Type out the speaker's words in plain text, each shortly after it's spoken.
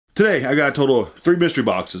Today, I got a total of 3 mystery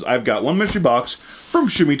boxes. I've got one mystery box from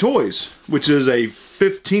Shumi Toys, which is a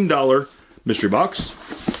 $15 mystery box.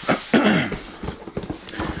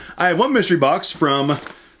 I have one mystery box from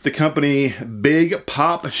the company Big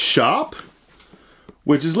Pop Shop,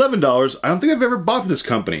 which is $11. I don't think I've ever bought from this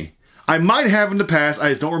company. I might have in the past, I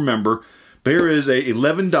just don't remember. But here is a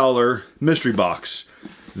 $11 mystery box.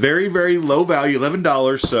 Very, very low value,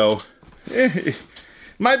 $11, so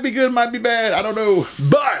might be good, might be bad, I don't know.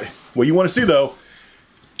 But what you want to see though,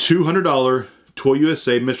 $200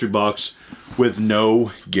 ToyUSA mystery box with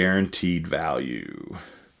no guaranteed value.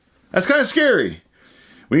 That's kind of scary.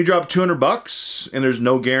 When you drop 200 bucks and there's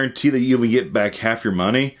no guarantee that you even get back half your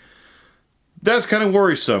money, that's kind of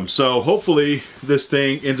worrisome. So hopefully this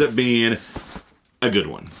thing ends up being a good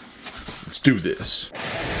one. Let's do this.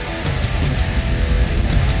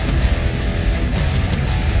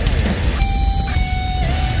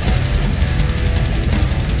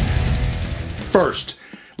 First,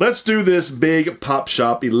 let's do this Big Pop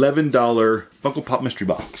Shop $11 Funko Pop mystery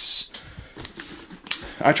box.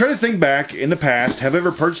 I try to think back in the past, have I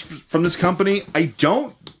ever purchased from this company? I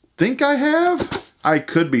don't think I have. I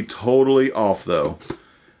could be totally off though.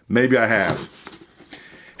 Maybe I have.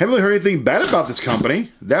 Haven't really heard anything bad about this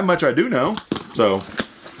company. That much I do know. So,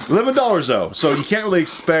 $11 though. So you can't really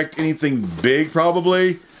expect anything big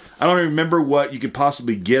probably. I don't even remember what you could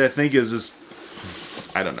possibly get. I think is this,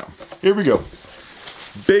 I don't know. Here we go.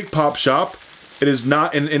 Big Pop Shop. It is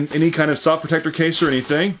not in any kind of soft protector case or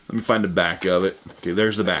anything. Let me find the back of it. Okay,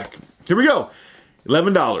 there's the back. Here we go.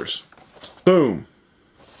 $11. Boom.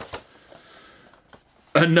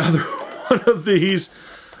 Another one of these.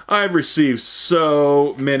 I've received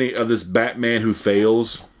so many of this Batman who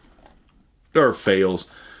fails. Or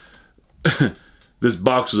fails. This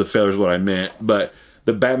box was a failure is what I meant. But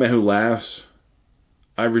the Batman who laughs.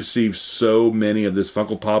 I've received so many of this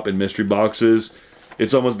Funko Pop and mystery boxes.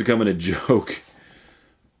 It's almost becoming a joke.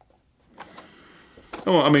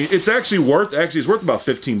 Oh, I mean, it's actually worth about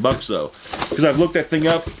 15 bucks though. Because I've looked that thing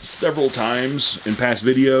up several times in past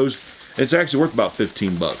videos. It's actually worth about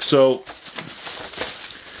 15 bucks. So,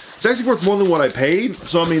 it's actually worth more than what I paid.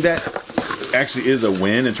 So, I mean, that actually is a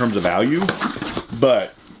win in terms of value.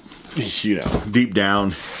 But, you know, deep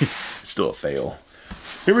down, it's still a fail.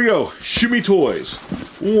 Here we go. Shumi Toys.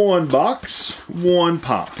 1 box, 1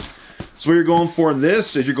 pop. So what you're going for in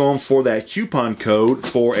this is you're going for that coupon code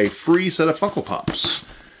for a free set of Funko Pops.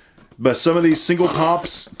 But some of these single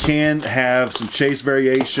pops can have some chase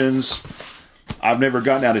variations. I've never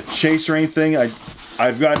gotten out a chase or anything.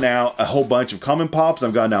 I've gotten out a whole bunch of common pops.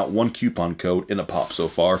 I've gotten out 1 coupon code in a pop so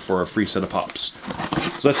far for a free set of pops.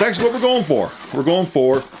 So that's actually what we're going for. We're going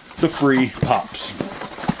for the free pops.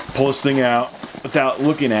 Pull this thing out without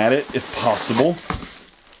looking at it if possible.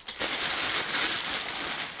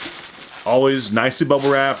 Always nicely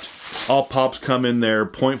bubble wrapped. All pops come in their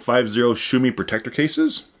 .50 Shumi protector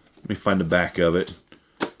cases. Let me find the back of it.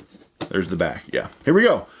 There's the back. Yeah. Here we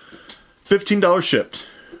go. $15 shipped.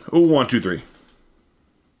 Oh, 1, 2, 3.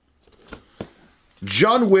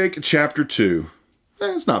 John Wick Chapter 2.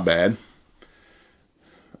 It's not bad.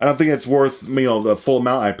 I don't think it's worth, you know, the full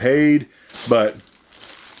amount I paid, but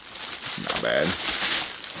not bad.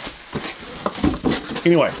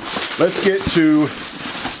 Anyway, let's get to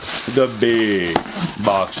the big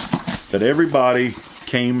box that everybody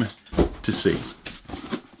came to see.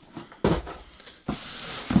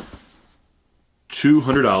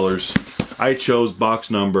 $200. I chose box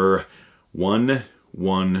number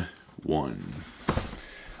 111.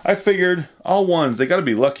 I figured all ones, they gotta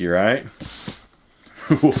be lucky, right?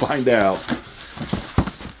 We'll find out.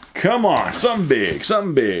 Come on, something big,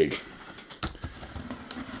 something big.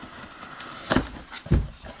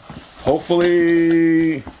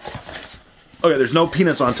 Hopefully. Okay, there's no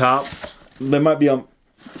peanuts on top. There might be on.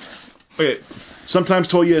 Okay, sometimes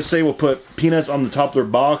ToyUSA will put peanuts on the top of their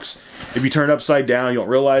box. If you turn it upside down, you don't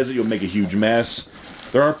realize it, you'll make a huge mess.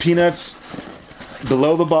 There are peanuts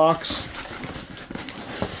below the box.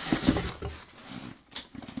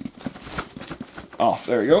 Oh,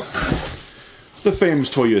 there you go. The famous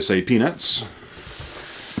ToyUSA peanuts.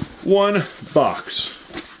 1 box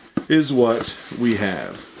is what we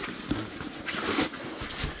have.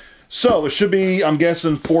 So there should be, I'm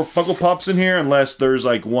guessing, 4 Funko Pops in here, unless there's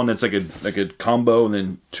like one that's like a combo and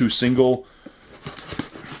then 2 single.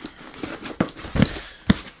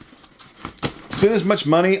 Spend as much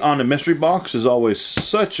money on a mystery box is always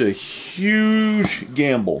such a huge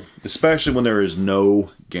gamble, especially when there is no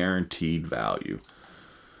guaranteed value.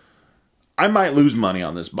 I might lose money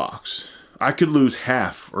on this box. I could lose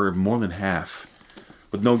half or more than half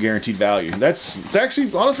with no guaranteed value. It's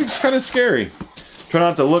actually, honestly, it's kind of scary. Try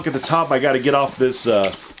not to look at the top. I got to get off this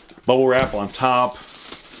bubble wrap on top.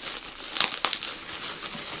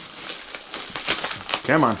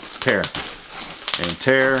 Come on, tear. And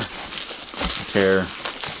tear. Tear.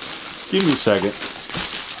 Give me a second.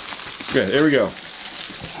 Good, there we go.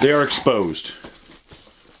 They are exposed.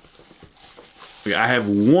 Okay, I have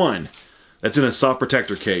one that's in a soft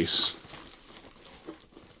protector case.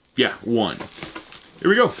 Yeah, one. Here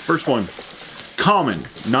we go, first one. Common,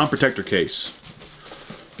 non-protector case.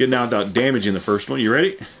 Getting out without damaging the first one. You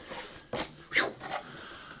ready?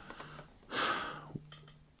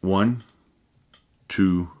 1,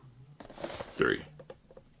 2, 3.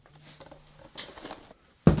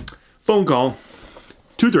 Phone call.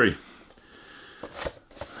 2, 3.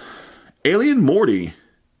 Alien Morty.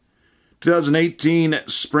 2018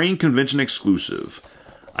 Spring Convention exclusive.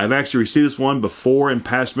 I've actually received this one before in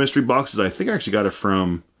past mystery boxes. I think I actually got it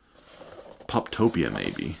from Poptopia,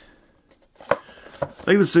 maybe. I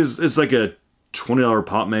think this is, it's like a $20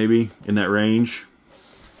 pop, maybe, in that range.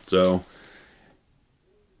 So,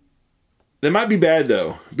 that might be bad,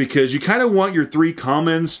 though, because you kind of want your 3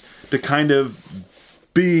 commons to kind of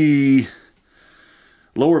be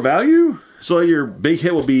lower value. So your big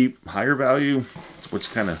hit will be higher value,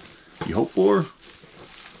 which kind of you hope for.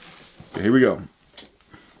 Okay, here we go.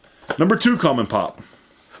 Number 2 common pop.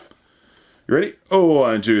 You ready? Oh,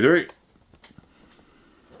 1, 2, 3.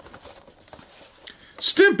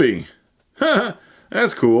 Stimpy.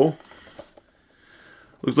 That's cool.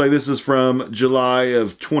 Looks like this is from July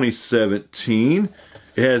of 2017.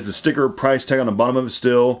 It has the sticker price tag on the bottom of it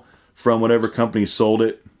still from whatever company sold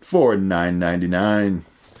it for $9.99.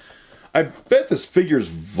 I bet this figure's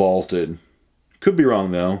vaulted. Could be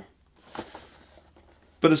wrong though.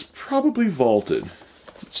 But it's probably vaulted.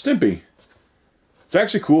 Stimpy. It's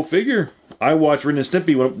actually a cool figure. I watched Ren and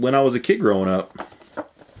Stimpy when I was a kid growing up.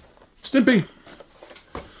 Stimpy.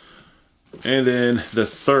 And then the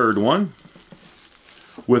third one,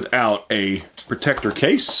 without a protector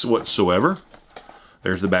case whatsoever.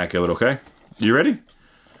 There's the back of it, okay? You ready?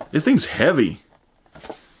 This thing's heavy.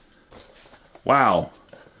 Wow.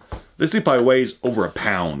 This thing probably weighs over a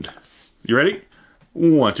pound. You ready?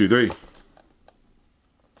 1, 2, 3.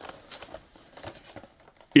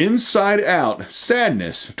 Inside Out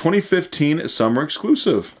Sadness 2015 Summer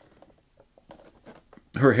Exclusive.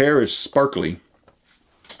 Her hair is sparkly.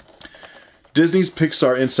 Disney's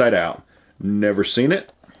Pixar Inside Out. Never seen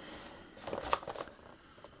it.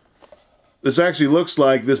 This actually looks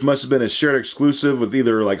like this must have been a shared exclusive with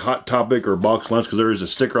either like Hot Topic or Box Lunch because there is a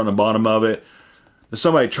sticker on the bottom of it.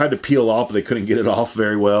 Somebody tried to peel off, but they couldn't get it off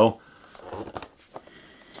very well.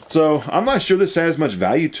 So, I'm not sure this has much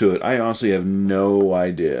value to it. I honestly have no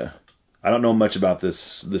idea. I don't know much about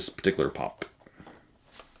this particular pop.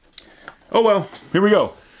 Oh well, here we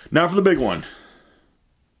go. Now for the big one.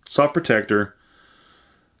 Soft protector.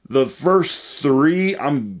 The first 3,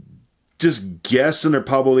 I'm just guessing they're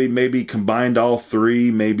probably maybe combined all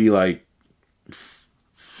 3, maybe like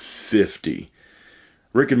 50.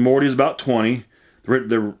 Rick and Morty is about 20.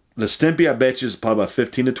 The Stimpy, I bet you, is probably about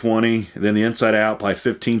 15 to 20. And then the Inside Out, probably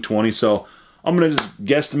 15, 20. So I'm going to just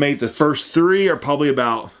guesstimate the first 3 are probably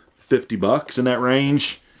about $50 in that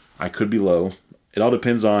range. I could be low. It all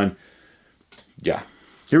depends on, yeah.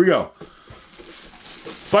 Here we go.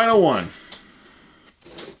 Final one.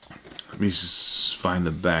 Let me just find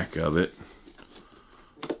the back of it.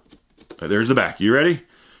 There's the back. You ready?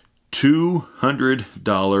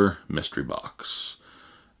 $200 mystery box.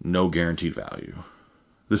 No guaranteed value.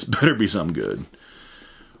 This better be something good.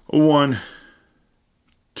 1,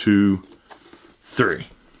 2, 3.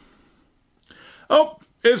 Oh,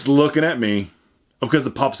 it's looking at me. Oh, because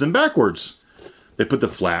it pops in backwards. They put the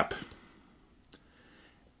flap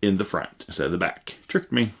in the front instead of the back.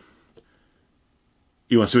 Tricked me.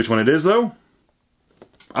 You want to see which one it is, though?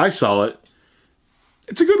 I saw it.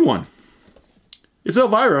 It's a good one. It's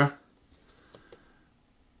Elvira.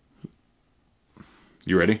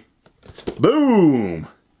 You ready? Boom!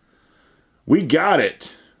 We got it.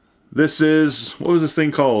 This is, what was this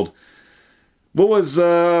thing called? What was,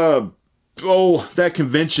 that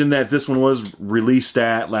convention that this one was released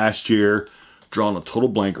at last year. Drawing a total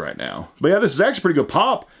blank right now. But yeah, this is actually a pretty good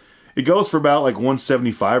pop. It goes for about like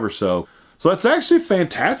 $175 or so. So that's actually a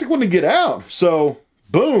fantastic one to get out. So,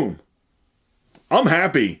 boom. I'm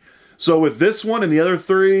happy. So with this one and the other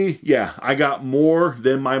 3, yeah, I got more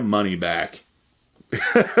than my money back.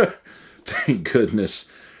 Thank goodness.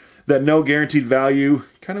 That no guaranteed value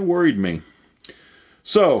kind of worried me.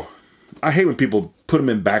 So, I hate when people put them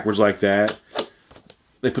in backwards like that.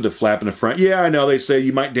 They put the flap in the front. Yeah, I know they say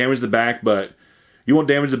you might damage the back, but you won't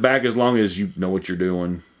damage the back as long as you know what you're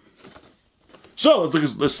doing. So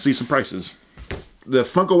let's see some prices. The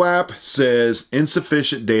Funko app says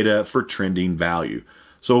insufficient data for trending value.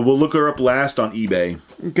 So we'll look her up last on eBay.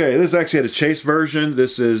 Okay, this actually had a chase version.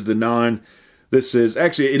 This is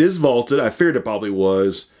actually, it is vaulted. I figured it probably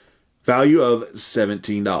was. Value of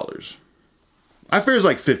 $17. I figured it's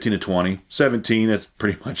like 15 to 20. 17, that's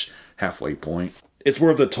pretty much halfway point. It's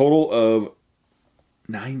worth a total of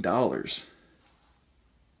 $9.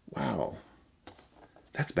 Wow.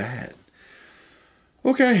 That's bad.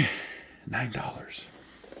 Okay, $9.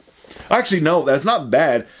 Actually, no, that's not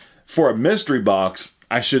bad. For a mystery box,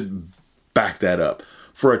 I should back that up.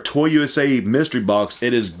 For a ToyUSA mystery box,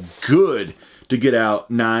 it is good to get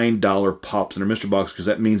out $9 pops in a mystery box, because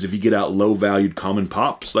that means if you get out low-valued common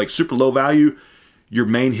pops, like super low value, your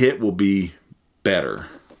main hit will be better.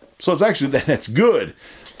 So it's actually, that's good.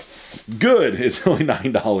 Good. It's only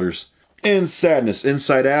 $9. And Sadness,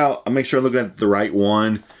 Inside Out. I'll make sure I'm looking at the right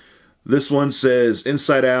one. This one says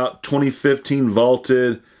Inside Out 2015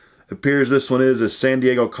 vaulted. Appears this one is a San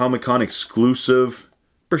Diego Comic-Con exclusive.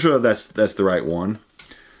 For sure that's the right one.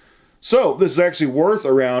 So this is actually worth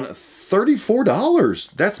around $34.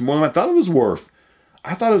 That's more than I thought it was worth.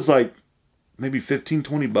 I thought it was like maybe 15,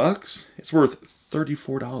 20 bucks. It's worth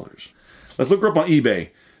 $34. Let's look her up on eBay,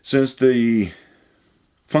 since the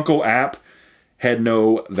Funko app had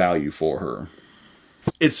no value for her.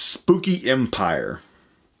 It's Spooky Empire,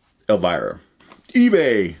 Elvira.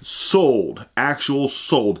 eBay sold, actual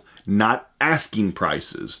sold, not asking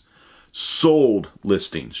prices. Sold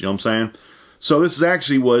listings, you know what I'm saying? So this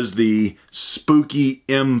actually was the Spooky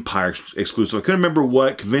Empire exclusive. I couldn't remember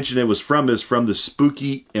what convention it was from. It's from the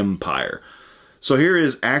Spooky Empire. So here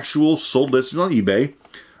is actual sold listings on eBay.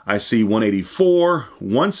 I see 184,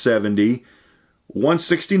 170,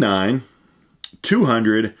 169,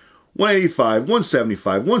 200, 185,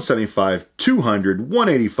 175, 175, 200,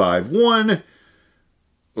 185, what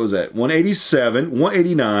was that? 187,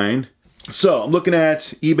 189. So I'm looking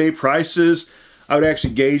at eBay prices. I would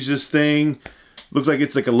actually gauge this thing. Looks like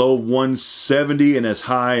it's like a low of 170 and as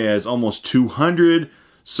high as almost 200.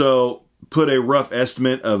 So put a rough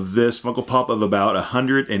estimate of this Funko Pop of about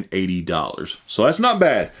 $180. So that's not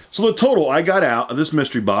bad. So the total I got out of this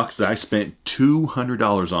mystery box that I spent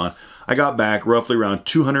 $200 on, I got back roughly around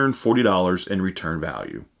 $240 in return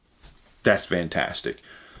value. That's fantastic.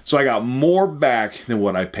 So I got more back than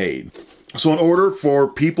what I paid. So in order for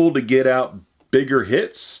people to get out bigger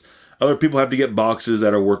hits, other people have to get boxes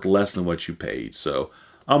that are worth less than what you paid. So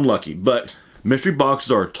I'm lucky, but mystery boxes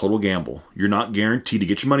are a total gamble. You're not guaranteed to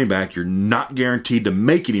get your money back. You're not guaranteed to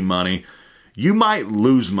make any money. You might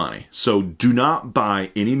lose money. So do not buy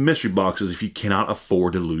any mystery boxes if you cannot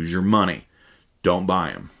afford to lose your money. Don't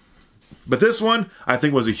buy them. But this one, I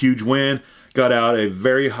think, was a huge win. Got out a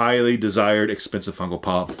very highly desired, expensive Funko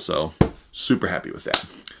Pop. So super happy with that.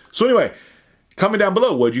 So anyway, comment down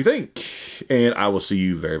below what you think. And I will see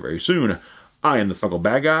you very, very soon. I am the Funko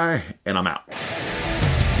Bad Guy, and I'm out.